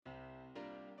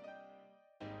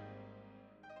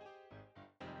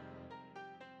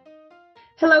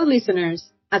Hello, listeners.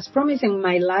 As promised in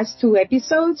my last two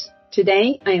episodes,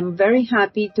 today I am very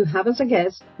happy to have as a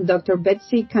guest Dr.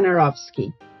 Betsy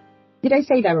Kanarowsky. Did I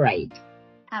say that right?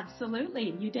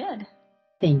 Absolutely, you did.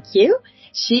 Thank you.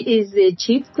 She is the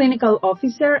Chief Clinical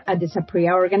Officer at the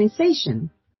Saprea organization.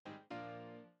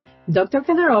 Dr.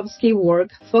 Kanarowsky's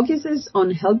work focuses on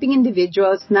helping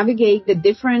individuals navigate the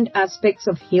different aspects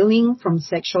of healing from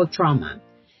sexual trauma.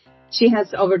 She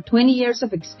has over 20 years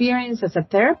of experience as a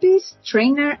therapist,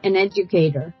 trainer, and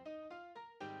educator.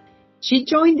 She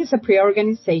joined the Saprea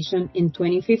organization in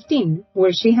 2015,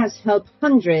 where she has helped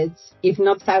hundreds, if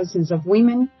not thousands, of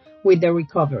women with their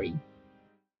recovery.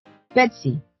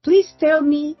 Betsy, please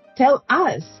tell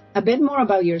us a bit more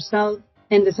about yourself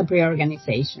and the Saprea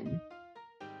organization.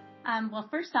 Well,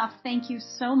 first off, thank you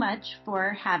so much for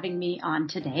having me on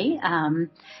today. And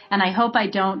I hope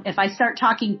if I start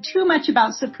talking too much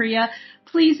about Saprea,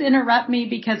 please interrupt me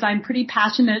because I'm pretty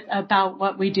passionate about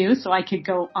what we do. So I could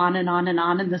go on and on and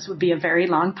on, and this would be a very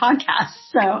long podcast.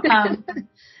 So a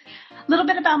little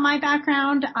bit about my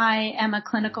background. I am a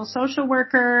clinical social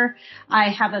worker.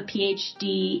 I have a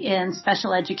PhD in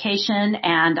special education,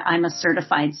 and I'm a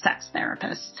certified sex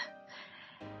therapist.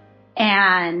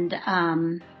 And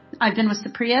I've been with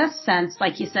Saprea since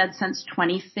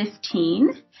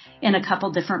 2015 in a couple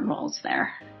different roles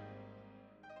there.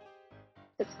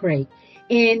 That's great.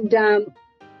 And, I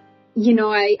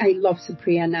love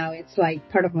Saprea now. It's like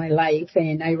part of my life,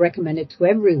 and I recommend it to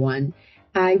everyone.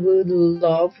 I would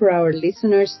love for our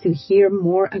listeners to hear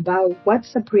more about what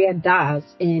Saprea does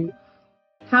and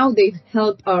how they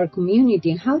help our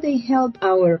community, how they help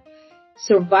our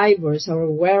survivors, our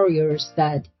warriors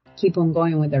that keep on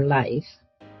going with their life.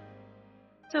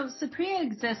 So Saprea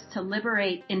exists to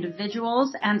liberate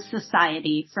individuals and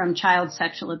society from child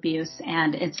sexual abuse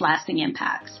and its lasting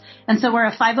impacts. And so we're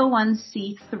a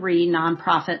 501c3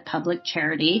 nonprofit public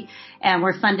charity, and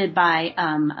we're funded by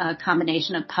a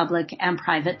combination of public and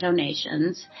private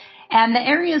donations. And the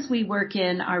areas we work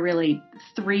in are really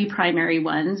three primary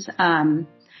ones.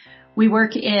 We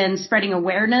work in spreading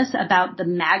awareness about the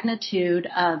magnitude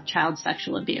of child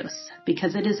sexual abuse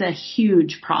because it is a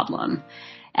huge problem.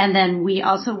 And then we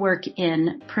also work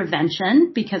in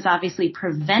prevention because obviously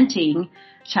preventing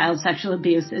child sexual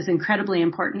abuse is incredibly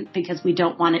important because we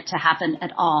don't want it to happen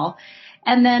at all.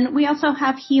 And then we also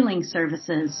have healing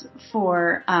services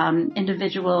for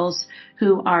individuals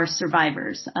who are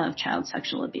survivors of child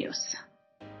sexual abuse.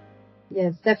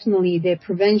 Yes, definitely. The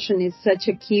prevention is such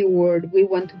a key word. We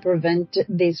want to prevent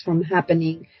this from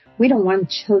happening. We don't want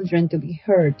children to be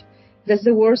hurt. That's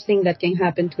the worst thing that can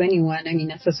happen to anyone. I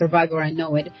mean, as a survivor, I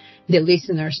know it. The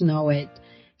listeners know it.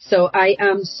 So I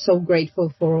am so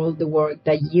grateful for all the work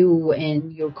that you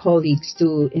and your colleagues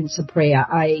do in Saprea.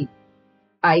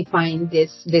 I find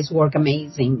this work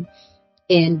amazing.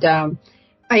 And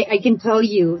I can tell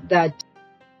you that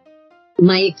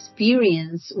my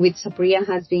experience with Saprea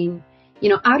has been,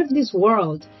 out of this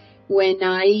world. When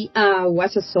I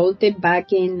was assaulted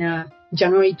back in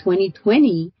January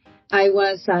 2020, I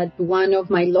was at one of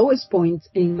my lowest points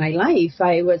in my life.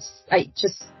 I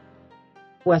just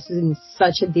was in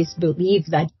such a disbelief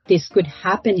that this could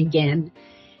happen again.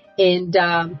 And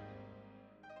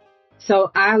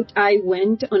so out I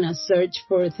went on a search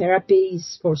for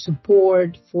therapies, for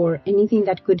support, for anything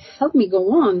that could help me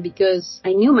go on because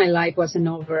I knew my life wasn't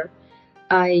over.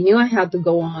 I knew I had to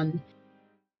go on.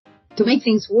 To make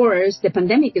things worse, the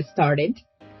pandemic started.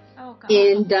 Oh, God.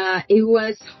 And it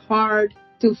was hard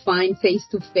to find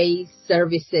face-to-face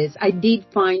services. I did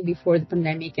find before the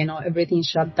pandemic, everything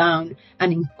shut down,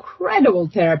 an incredible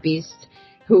therapist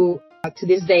who, to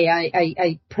this day,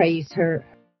 I praise her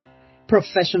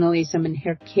professionalism and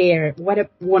her care. What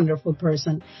a wonderful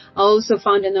person. I also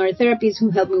found another therapist who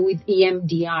helped me with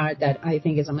EMDR that I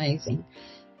think is amazing.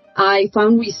 I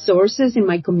found resources in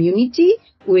my community,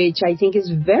 which I think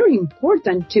is very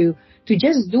important to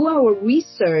just do our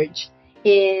research.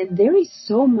 And there is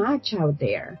so much out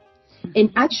there.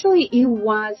 And actually, it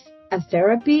was a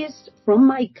therapist from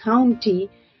my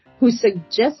county who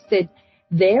suggested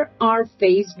there are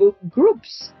Facebook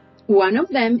groups. One of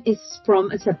them is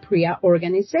from a Saprea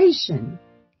organization.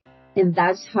 And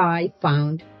that's how I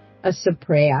found a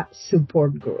Saprea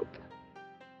support group.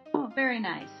 Oh, very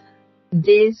nice.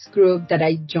 This group that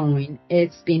I joined,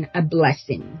 it's been a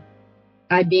blessing.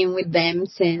 I've been with them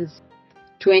since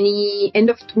end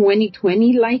of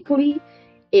 2020 likely,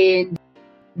 and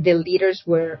the leaders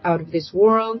were out of this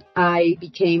world. I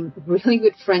became really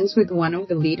good friends with one of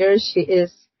the leaders. She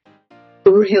is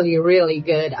really, really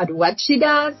good at what she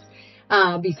does.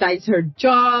 Besides her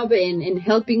job and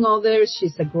helping others,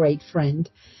 she's a great friend.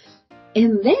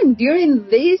 And then during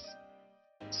this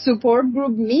support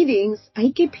group meetings,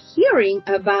 I kept hearing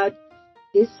about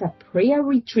it's a prayer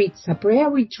retreat, a prayer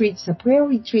retreat, a prayer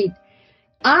retreat.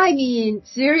 I mean,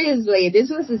 seriously, this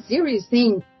was a serious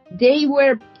thing. They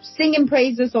were singing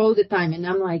praises all the time, and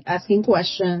I'm like asking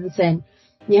questions, and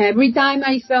yeah, every time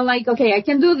I felt like, okay, I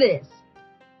can do this,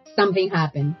 something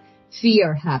happened.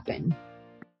 Fear happened.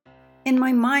 And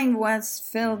my mind was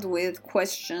filled with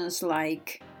questions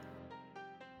like,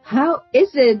 how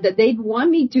is it that they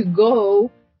want me to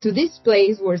go to this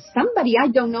place where somebody I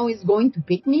don't know is going to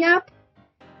pick me up?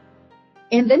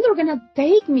 And then they're going to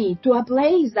take me to a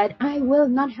place that I will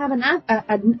not have an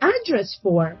address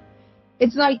for.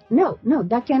 It's like, no,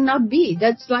 that cannot be.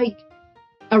 That's like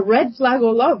a red flag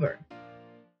all over.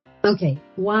 Okay,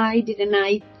 why didn't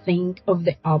I think of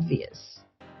the obvious?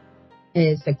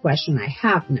 Is the question I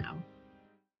have now.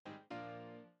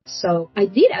 So I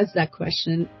did ask that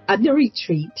question at the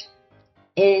retreat.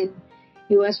 And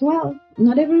it was, well,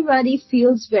 not everybody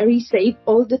feels very safe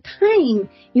all the time.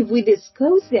 If we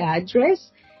disclose the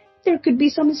address, there could be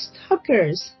some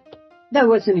stalkers. That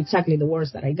wasn't exactly the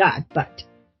words that I got, but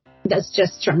that's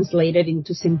just translated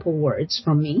into simple words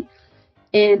from me.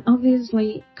 And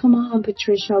obviously, come on,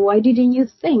 Patricia, why didn't you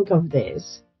think of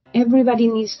this? Everybody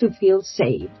needs to feel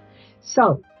safe.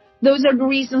 So those are the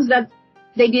reasons that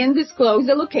they didn't disclose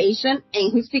the location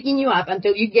and who's picking you up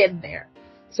until you get there.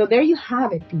 So there you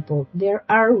have it, people. There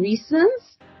are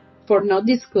reasons for not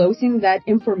disclosing that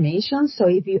information. So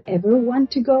if you ever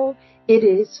want to go, it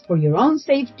is for your own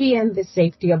safety and the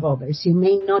safety of others. You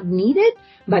may not need it,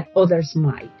 but others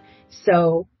might.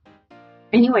 So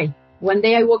anyway, one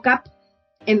day I woke up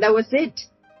and that was it.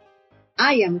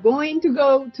 I am going to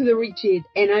go to the retreat,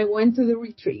 and I went to the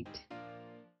retreat.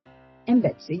 And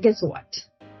Betsy, guess what?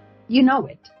 You know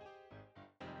it.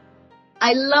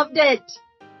 I loved it.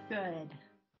 Good.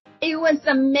 It was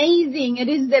amazing. It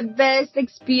is the best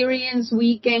experience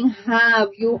we can have.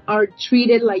 You are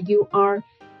treated like you are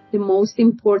the most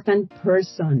important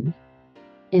person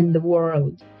in the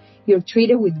world. You're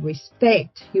treated with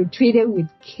respect. You're treated with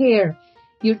care.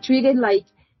 You're treated like,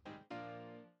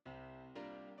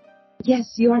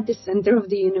 yes, you are the center of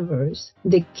the universe.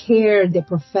 The care, the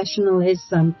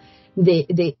professionalism,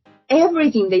 the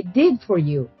everything they did for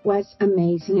you was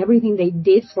amazing. Everything they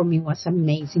did for me was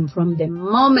amazing. From the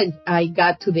moment I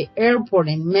got to the airport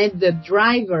and met the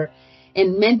driver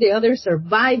and met the other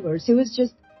survivors, it was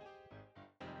just,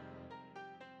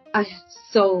 I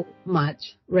so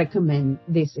much recommend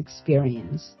this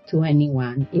experience to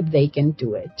anyone if they can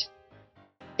do it.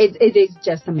 It is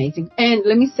just amazing. And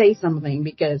let me say something,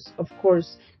 because of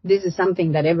course this is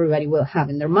something that everybody will have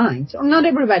in their minds, or not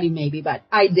everybody maybe, but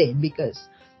I did, because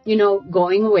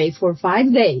going away for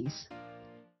 5 days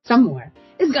somewhere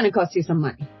is going to cost you some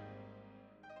money.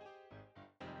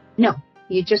 No,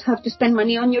 you just have to spend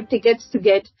money on your tickets to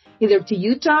get either to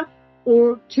Utah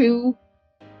or to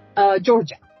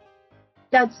Georgia.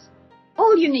 That's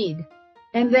all you need.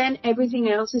 And then everything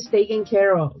else is taken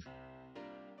care of.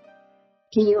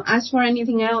 Can you ask for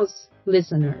anything else,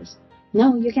 listeners?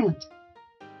 No, you can't.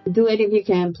 Do it if you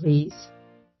can, please.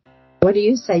 What do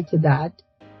you say to that,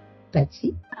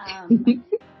 Betsy?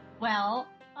 Well,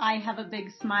 I have a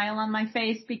big smile on my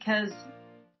face because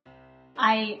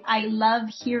I love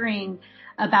hearing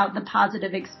about the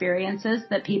positive experiences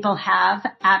that people have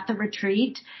at the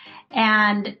retreat.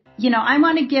 And, I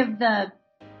want to give the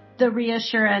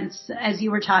reassurance, as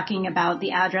you were talking about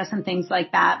the address and things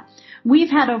like that. We've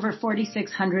had over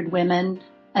 4,600 women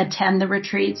attend the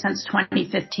retreat since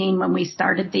 2015 when we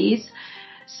started these.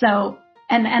 So,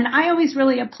 and I always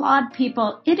really applaud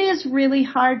people. It is really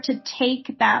hard to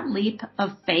take that leap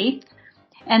of faith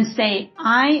and say,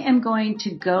 I am going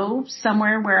to go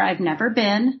somewhere where I've never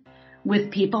been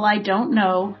with people I don't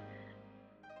know,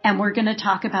 and we're going to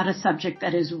talk about a subject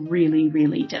that is really,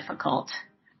 really difficult.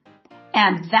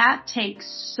 And that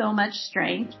takes so much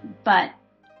strength, but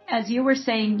as you were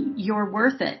saying, you're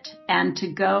worth it. And to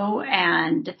go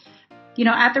and,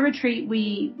 at the retreat,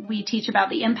 we teach about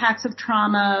the impacts of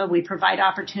trauma. We provide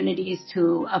opportunities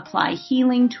to apply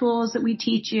healing tools that we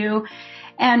teach you.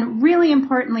 And really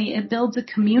importantly, it builds a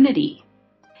community.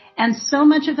 And so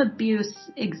much of abuse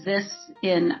exists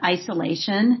in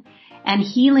isolation, and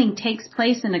healing takes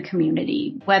place in a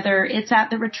community, whether it's at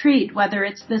the retreat, whether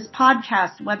it's this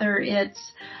podcast, whether it's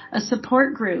a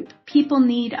support group. People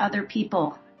need other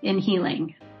people in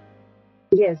healing.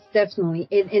 Yes, definitely.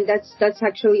 And that's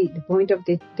actually the point of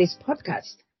this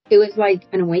podcast. It was like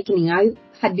an awakening. I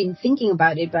had been thinking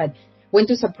about it, but went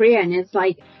to Sapria, and it's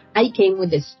like I came with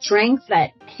the strength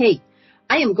that, hey,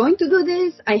 I am going to do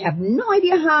this. I have no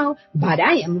idea how, but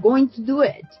I am going to do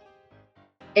it.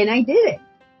 And I did it.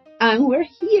 and we're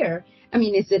here. I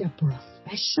mean, is it a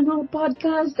professional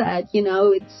podcast that,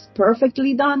 it's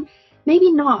perfectly done?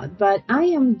 Maybe not, but I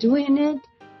am doing it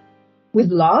with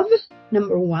love,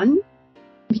 number one,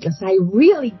 because I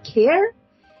really care,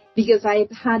 because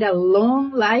I've had a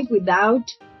long life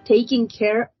without taking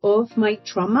care of my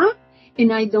trauma,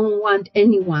 and I don't want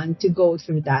anyone to go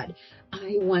through that.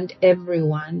 I want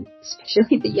everyone,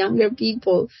 especially the younger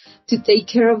people, to take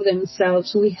care of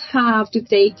themselves. We have to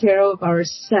take care of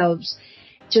ourselves.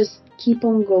 Just keep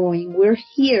on going. We're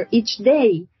here each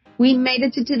day. We made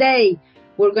it to today.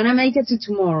 We're going to make it to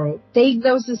tomorrow. Take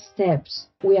those steps.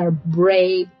 We are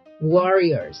brave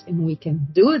warriors, and we can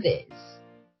do this.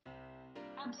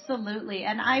 Absolutely.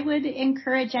 And I would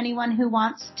encourage anyone who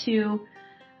wants to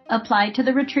apply to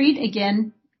the retreat.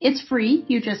 Again, it's free.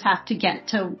 You just have to get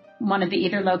to one of the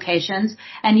either locations,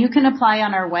 and you can apply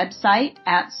on our website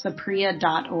at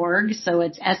saprea.org. So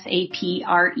it's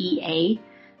SAPREA.org.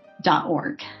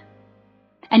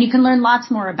 And you can learn lots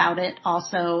more about it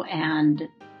also, and,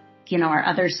 our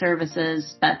other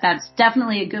services, but that's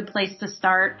definitely a good place to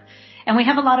start. And we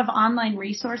have a lot of online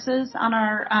resources on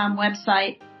our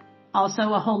website.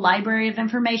 Also a whole library of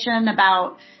information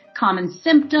about common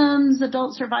symptoms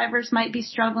adult survivors might be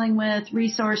struggling with,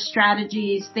 resource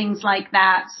strategies, things like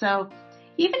that. So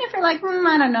even if you're like,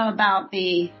 I don't know about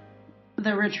the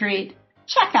retreat,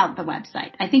 check out the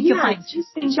website. I think you'll find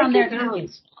things on there.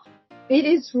 It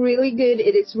is really good.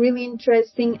 It is really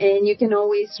interesting, and you can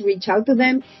always reach out to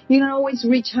them. You can always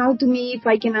reach out to me if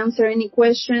I can answer any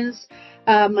questions.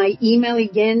 My email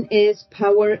again is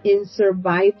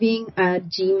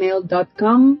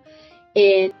powerinsurviving@gmail.com,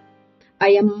 and I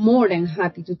am more than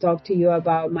happy to talk to you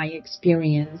about my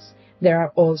experience. There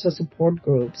are also support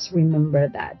groups. Remember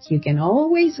that. You can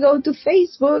always go to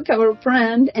Facebook, our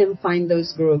friend, and find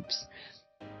those groups.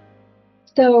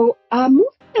 So, moving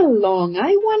along,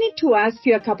 I wanted to ask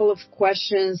you a couple of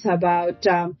questions about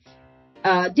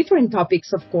different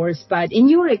topics, of course, but in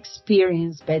your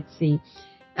experience, Betsy,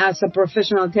 as a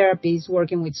professional therapist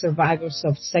working with survivors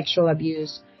of sexual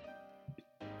abuse,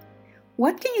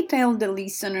 what can you tell the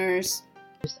listeners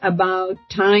about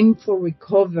time for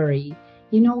recovery?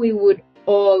 We would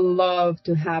all love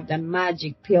to have that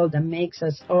magic pill that makes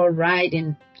us all right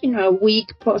in, a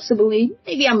week, possibly,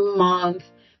 maybe a month,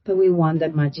 but we want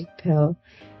that magic pill.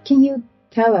 Can you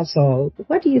tell us all,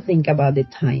 what do you think about the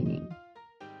timing?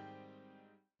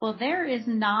 Well, there is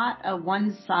not a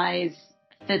one size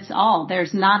fits all.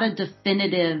 There's not a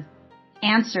definitive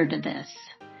answer to this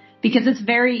because it's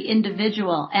very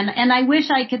individual. And I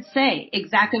wish I could say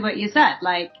exactly what you said.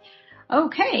 Like,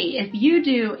 okay, if you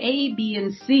do A, B,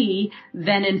 and C,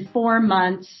 then in 4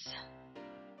 months,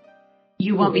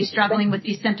 you won't be struggling with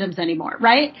these symptoms anymore,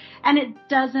 right? And it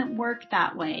doesn't work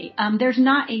that way. There's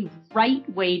not a right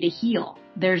way to heal.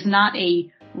 There's not a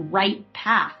right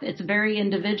path. It's very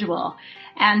individual.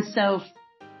 And so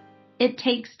it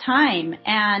takes time.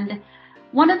 And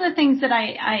one of the things that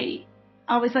I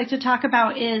always like to talk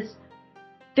about is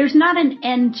there's not an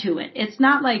end to it. It's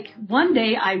not like one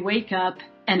day I wake up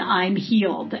and I'm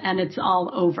healed and it's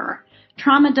all over.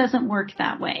 Trauma doesn't work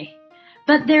that way.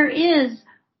 But there is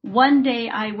one day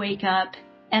I wake up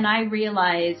and I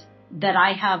realize that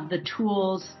I have the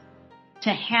tools to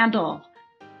handle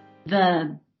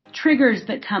the triggers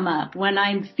that come up when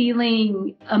I'm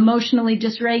feeling emotionally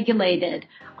dysregulated.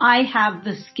 I have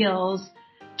the skills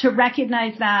to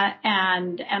recognize that,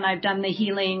 and I've done the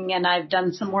healing and I've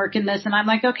done some work in this, and I'm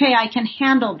like, okay, I can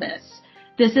handle this.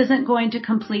 This isn't going to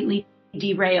completely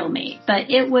derail me. But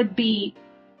it would be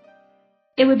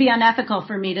unethical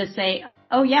for me to say,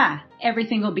 oh yeah,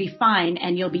 everything will be fine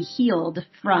and you'll be healed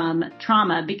from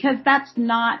trauma, because that's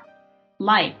not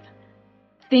life.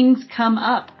 Things come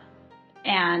up.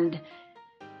 And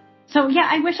so, yeah,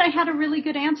 I wish I had a really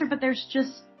good answer, but there's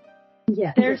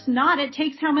not. It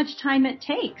takes how much time it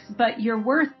takes, but you're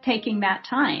worth taking that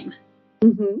time.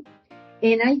 Mm-hmm.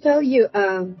 And I tell you,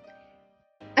 I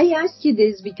asked you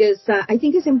this because I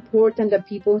think it's important that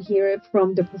people hear it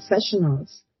from the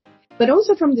professionals, but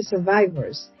also from the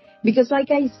survivors. Because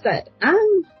like I said,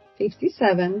 I'm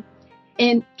 57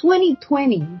 and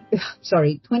 2020,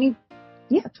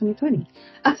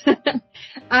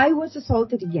 I was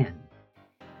assaulted again.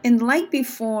 And like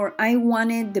before, I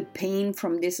wanted the pain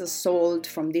from this assault,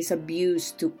 from this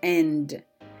abuse to end.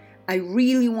 I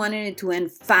really wanted it to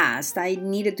end fast. I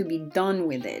needed to be done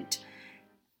with it.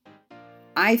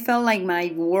 I felt like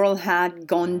my world had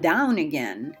gone down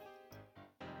again.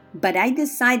 But I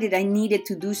decided I needed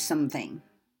to do something.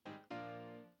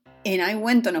 And I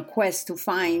went on a quest to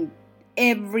find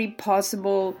every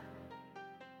possible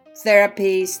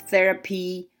therapist,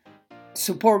 therapy,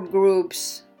 support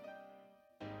groups,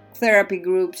 therapy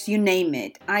groups, you name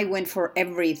it. I went for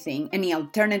everything, any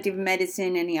alternative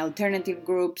medicine, any alternative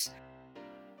groups,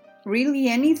 really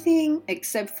anything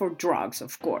except for drugs,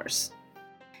 of course.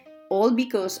 All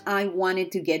because I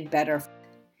wanted to get better,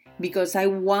 because I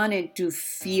wanted to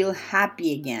feel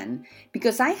happy again,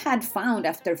 because I had found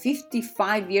after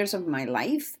 55 years of my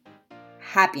life,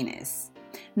 happiness.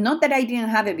 Not that I didn't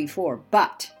have it before,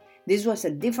 but this was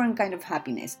a different kind of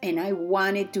happiness, and I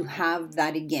wanted to have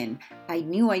that again. I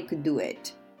knew I could do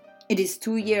it. It is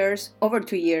over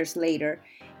 2 years later,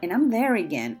 and I'm there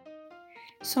again.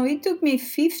 So it took me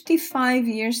 55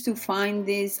 years to find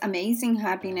this amazing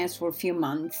happiness for a few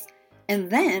months. And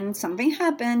then something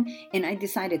happened, and I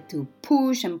decided to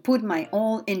push and put my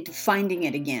all into finding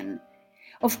it again.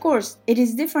 Of course, it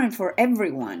is different for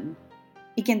everyone.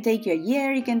 It can take you a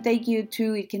year, it can take you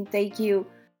 2, it can take you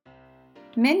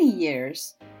many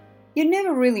years. You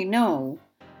never really know.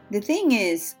 The thing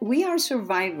is, we are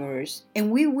survivors,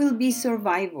 and we will be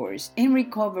survivors in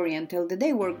recovery until the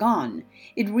day we're gone.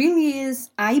 It really is,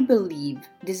 I believe,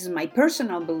 this is my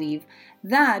personal belief,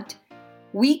 that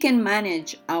we can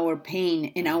manage our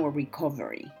pain and our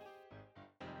recovery.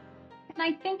 And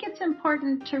I think it's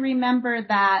important to remember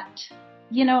that,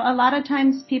 a lot of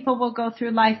times people will go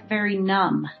through life very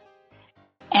numb.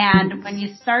 And when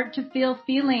you start to feel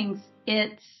feelings,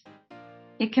 it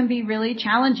can be really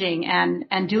challenging.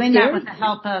 And doing that with the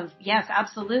help of, yes,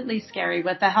 absolutely scary,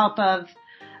 with the help of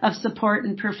support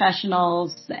and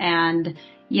professionals and,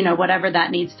 whatever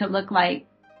that needs to look like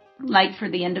for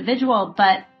the individual.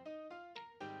 But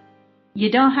you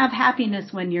don't have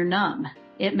happiness when you're numb.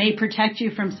 It may protect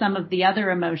you from some of the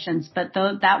other emotions, but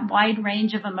that wide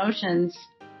range of emotions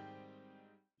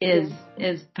is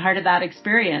part of that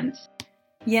experience.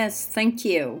 Yes, thank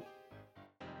you.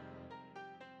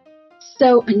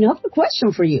 So another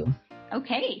question for you.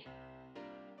 Okay.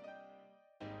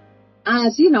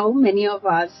 As you know, many of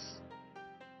us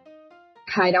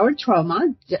had our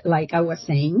trauma, like I was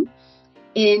saying,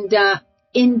 and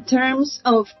in terms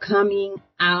of coming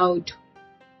out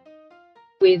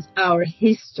with our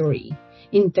history,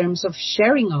 in terms of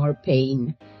sharing our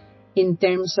pain, in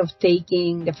terms of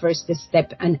taking the first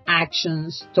step and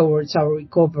actions towards our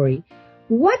recovery,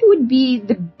 what would be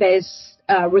the best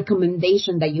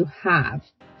recommendation that you have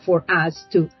for us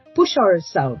to push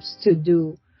ourselves to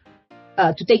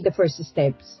take the first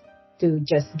steps, to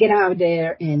just get out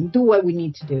there and do what we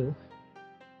need to do?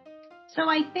 So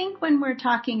I think when we're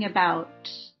talking about,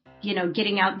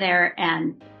 getting out there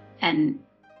and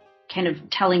kind of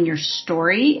telling your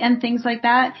story and things like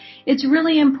that, it's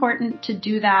really important to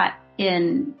do that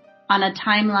on a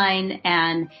timeline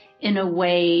and in a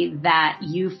way that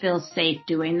you feel safe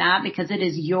doing that, because it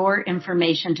is your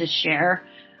information to share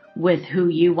with who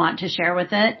you want to share with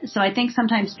it. So I think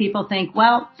sometimes people think,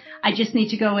 well, I just need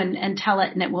to go and tell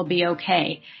it and it will be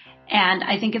okay. And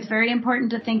I think it's very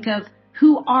important to think of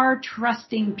who are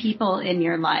trusting people in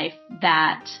your life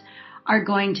that are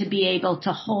going to be able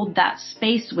to hold that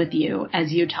space with you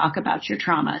as you talk about your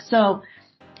trauma. So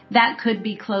that could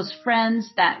be close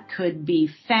friends, that could be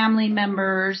family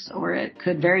members, or it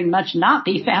could very much not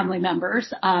be family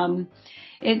members.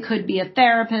 It could be a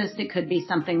therapist. It could be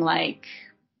something like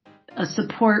a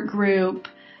support group,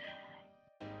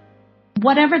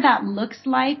 whatever that looks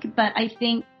like. But I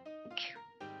think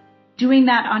doing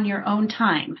that on your own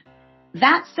time.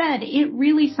 That said, it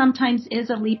really sometimes is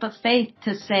a leap of faith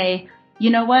to say, you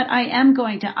know what, I'm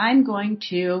going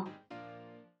to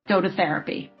go to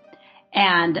therapy.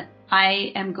 And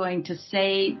I am going to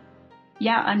say,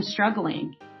 yeah, I'm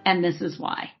struggling, and this is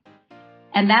why.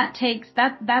 And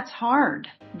that's hard.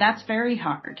 That's very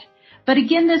hard. But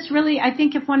again, I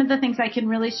think if one of the things I can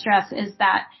really stress is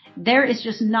that there is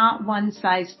just not one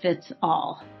size fits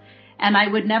all. And I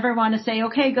would never want to say,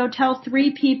 okay, go tell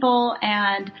 3 people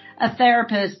and a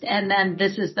therapist, and then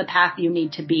this is the path you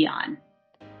need to be on.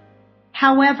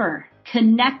 However,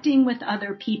 connecting with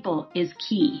other people is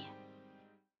key.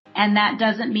 And that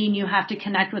doesn't mean you have to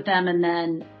connect with them and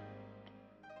then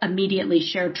immediately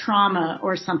share trauma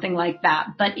or something like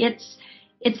that. But it's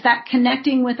that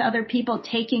connecting with other people,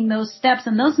 taking those steps.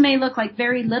 And those may look like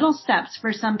very little steps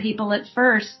for some people at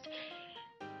first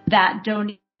that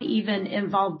don't even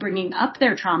involve bringing up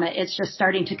their trauma. It's just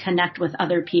starting to connect with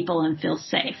other people and feel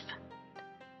safe.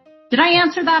 Did I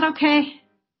answer that okay?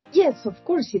 Yes, of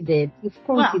course you did. Of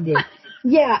course you did.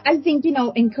 Yeah, I think,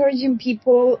 encouraging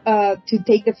people to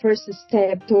take the first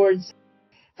step towards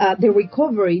the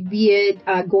recovery, be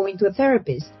it going to a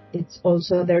therapist, it's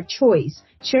also their choice.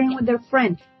 Sharing with their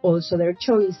friend, also their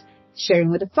choice.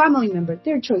 sharing with a family member,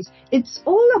 their choice. It's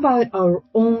all about our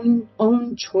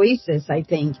own choices, I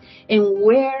think, and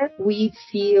where we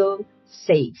feel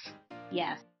safe.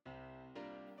 Yes.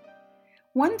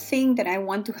 One thing that I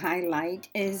want to highlight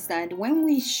is that when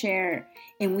we share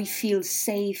and we feel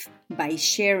safe by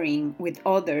sharing with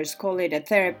others, call it a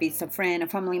therapist, a friend, a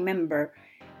family member,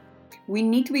 we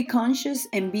need to be conscious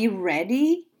and be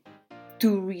ready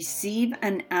to receive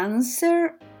an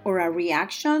answer or a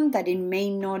reaction that it may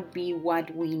not be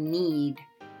what we need.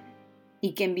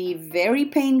 It can be very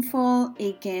painful.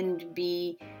 It can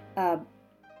be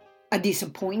a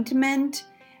disappointment.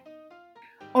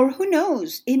 Or who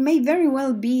knows, it may very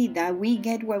well be that we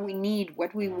get what we need,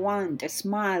 what we want, a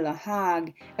smile, a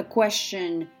hug, a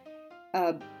question,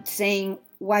 saying,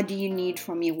 what do you need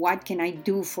from me? What can I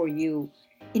do for you?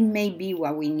 It may be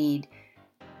what we need.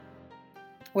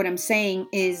 What I'm saying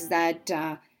is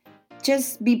that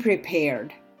just be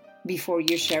prepared before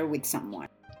you share with someone.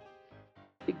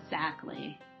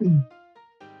 Exactly. Mm.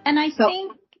 And I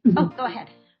think, go ahead.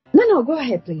 No, go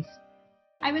ahead, please.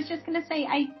 I was just going to say,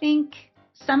 I think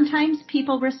sometimes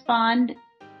people respond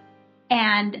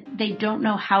and they don't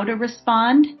know how to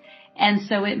respond. And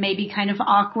so it may be kind of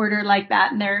awkward or like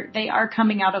that. And they are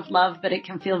coming out of love, but it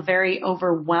can feel very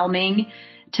overwhelming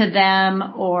to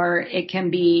them, or it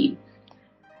can be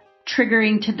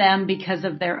triggering to them because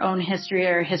of their own history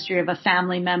or history of a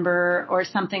family member or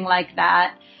something like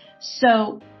that.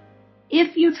 So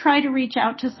if you try to reach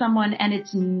out to someone and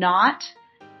it's not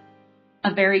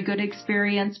a very good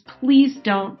experience, please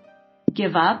don't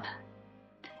give up,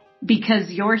 because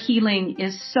your healing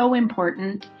is so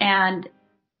important. And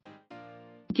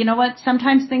you know what?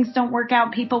 Sometimes things don't work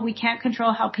out. We can't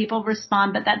control how people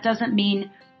respond, but that doesn't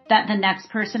mean that the next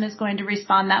person is going to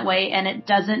respond that way. And it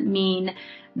doesn't mean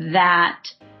that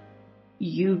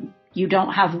you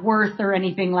don't have worth or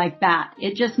anything like that.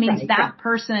 It just means that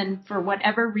person, for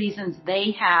whatever reasons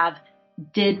they have,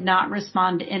 did not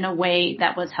respond in a way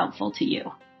that was helpful to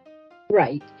you.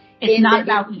 Right. It's not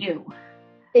about you.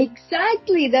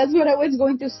 Exactly. That's what I was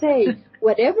going to say.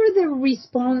 Whatever the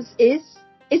response is,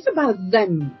 it's about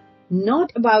them,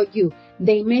 not about you.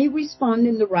 They may respond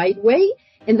in the right way,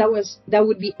 and that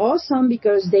would be awesome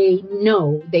because they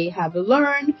know they have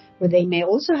learned, or they may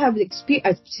also have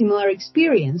a similar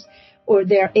experience, or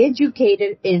they're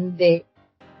educated in the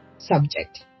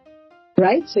subject,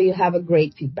 right? So you have a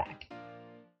great feedback.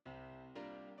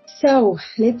 So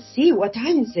let's see, what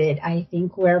time is it? I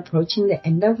think we're approaching the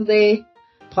end of the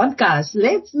podcast.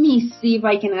 Let me see if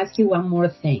I can ask you one more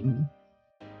thing.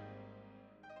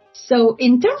 So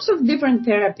in terms of different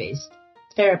therapies,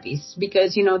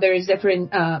 because, there is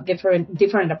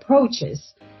different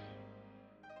approaches.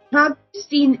 Have you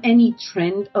seen any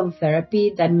trend on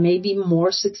therapy that may be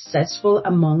more successful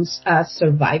amongst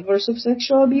survivors of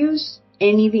sexual abuse?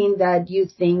 Anything that you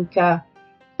think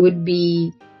would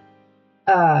be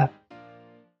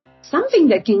something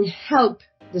that can help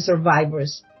the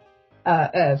survivors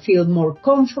feel more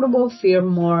comfortable, feel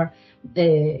more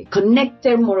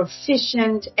connected, more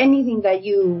efficient? Anything that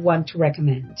you want to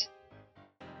recommend?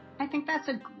 I think that's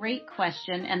a great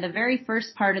question. And the very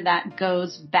first part of that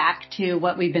goes back to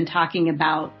what we've been talking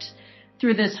about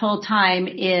through this whole time,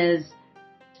 is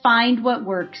find what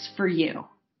works for you.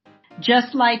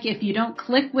 Just like if you don't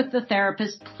click with the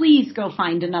therapist, please go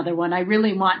find another one. I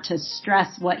really want to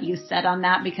stress what you said on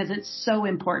that, because it's so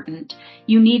important.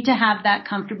 You need to have that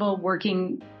comfortable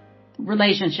working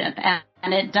relationship.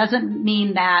 And it doesn't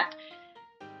mean that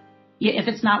if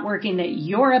it's not working that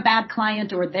you're a bad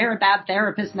client or they're a bad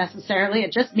therapist necessarily.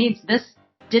 It just means this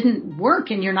didn't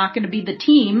work and you're not going to be the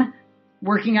team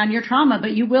working on your trauma,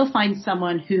 but you will find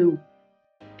someone who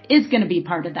is going to be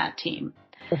part of that team.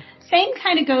 Same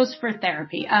kind of goes for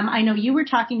therapy. I know you were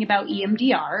talking about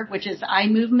EMDR, which is eye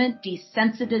movement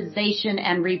desensitization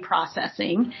and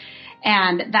reprocessing.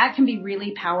 And that can be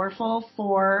really powerful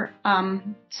for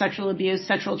sexual abuse,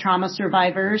 sexual trauma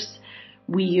survivors.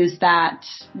 We use that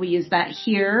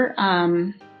here,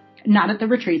 not at the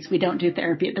retreats. We don't do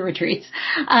therapy at the retreats.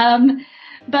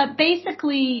 But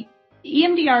basically,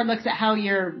 EMDR looks at how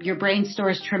your brain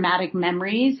stores traumatic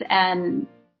memories and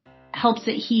helps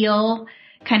it heal,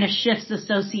 kind of shifts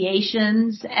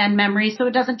associations and memories so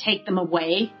it doesn't take them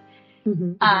away.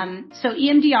 Mm-hmm. So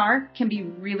EMDR can be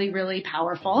really, really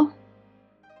powerful.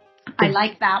 I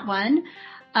like that one.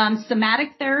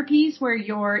 Somatic therapies, where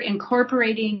you're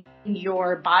incorporating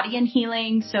your body in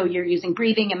healing. So you're using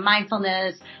breathing and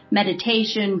mindfulness,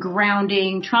 meditation,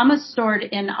 grounding. Trauma is stored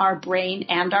in our brain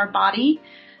and our body.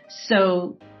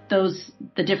 So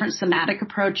the different somatic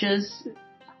approaches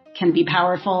can be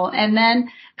powerful. And then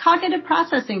cognitive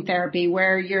processing therapy,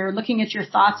 where you're looking at your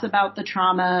thoughts about the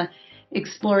trauma,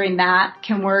 exploring that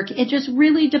can work. It just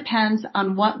really depends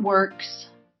on what works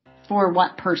for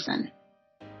what person.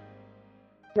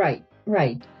 Right.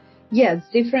 Yes,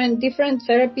 different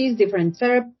therapies, different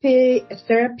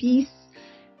therapies.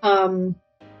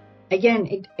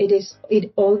 Again,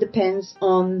 it all depends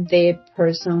on the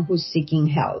person who's seeking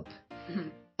help. Mm-hmm.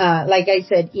 Like I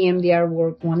said, EMDR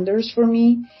worked wonders for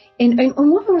me. And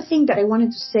one more thing that I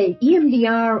wanted to say,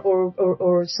 EMDR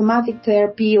or somatic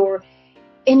therapy or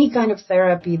any kind of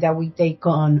therapy that we take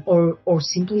on or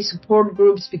simply support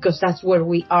groups, because that's where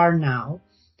we are now.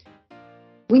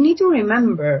 We need to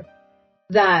remember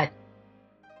that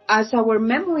as our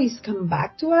memories come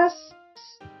back to us,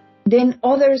 then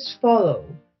others follow.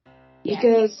 Yeah.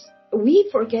 Because we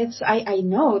forget, I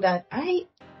know that I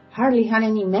hardly had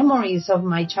any memories of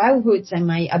my childhoods and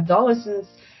my adolescence.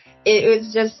 It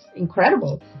was just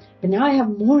incredible. But now I have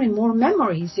more and more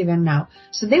memories even now.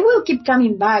 So they will keep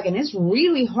coming back, and it's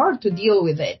really hard to deal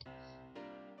with it.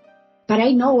 But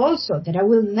I know also that I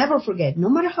will never forget, no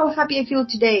matter how happy I feel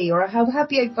today or how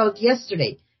happy I felt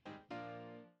yesterday.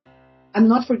 I'm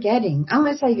not forgetting,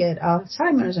 unless I get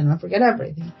Alzheimer's and I forget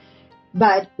everything.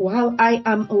 But while I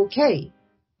am okay,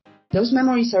 those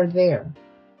memories are there.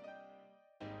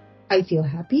 I feel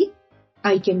happy.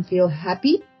 I can feel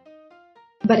happy.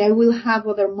 But I will have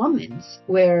other moments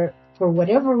where, for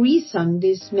whatever reason,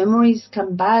 these memories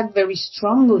come back very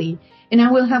strongly. And I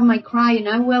will have my cry, and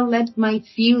I will let my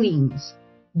feelings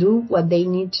do what they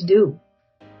need to do.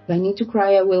 If I need to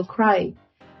cry, I will cry.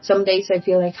 Some days I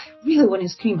feel like I really want to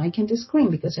scream. I can't scream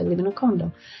because I live in a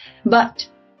condo. But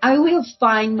I will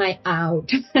find my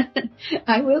out.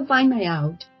 I will find my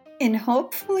out. And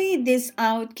hopefully this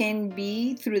out can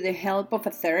be through the help of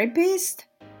a therapist,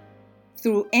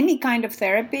 through any kind of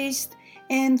therapist,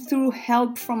 and through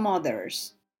help from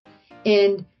others.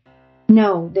 And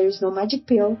no, there is no magic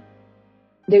pill.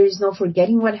 There is no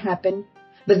forgetting what happened.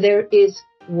 But there is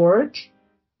work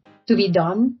to be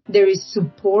done. There is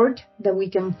support that we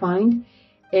can find.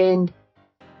 And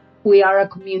we are a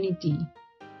community.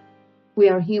 We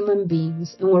are human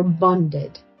beings, and we're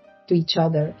bonded to each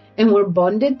other. And we're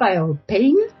bonded by our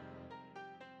pain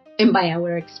and by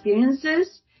our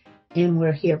experiences. And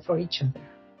we're here for each other.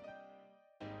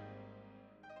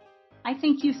 I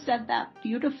think you said that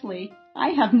beautifully. I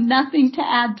have nothing to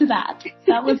add to that.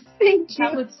 That was Thank you.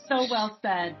 That was so well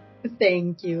said.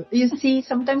 Thank you. You see,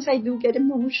 sometimes I do get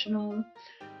emotional.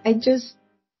 I just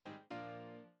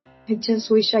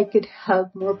wish I could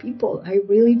help more people. I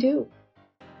really do.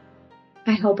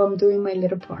 I hope I'm doing my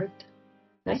little part.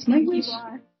 That's my wish. You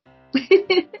are.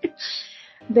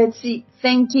 Betsy,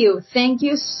 thank you. Thank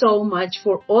you so much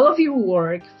for all of your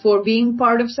work, for being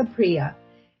part of Sapria,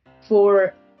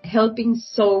 for helping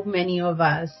so many of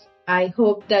us. I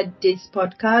hope that this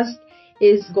podcast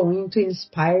is going to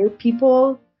inspire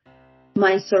people,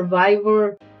 my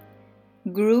survivor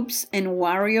groups and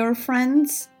warrior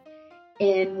friends,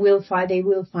 and they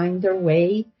will find their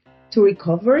way to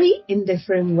recovery in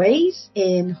different ways,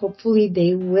 and hopefully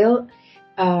they will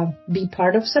be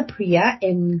part of Sapria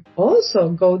and also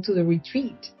go to the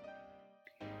retreat.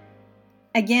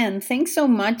 Again, thanks so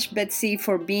much, Betsy,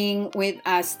 for being with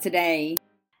us today.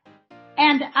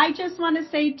 And I just want to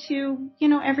say to,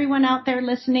 everyone out there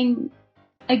listening,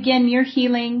 again, your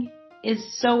healing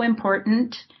is so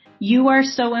important. You are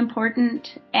so important.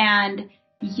 And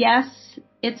yes,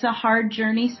 it's a hard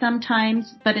journey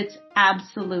sometimes, but it's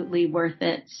absolutely worth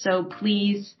it. So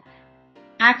please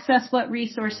access what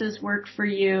resources work for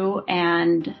you.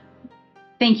 And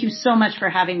thank you so much for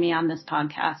having me on this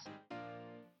podcast.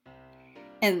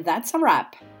 And that's a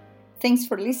wrap. Thanks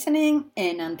for listening,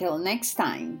 and until next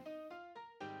time.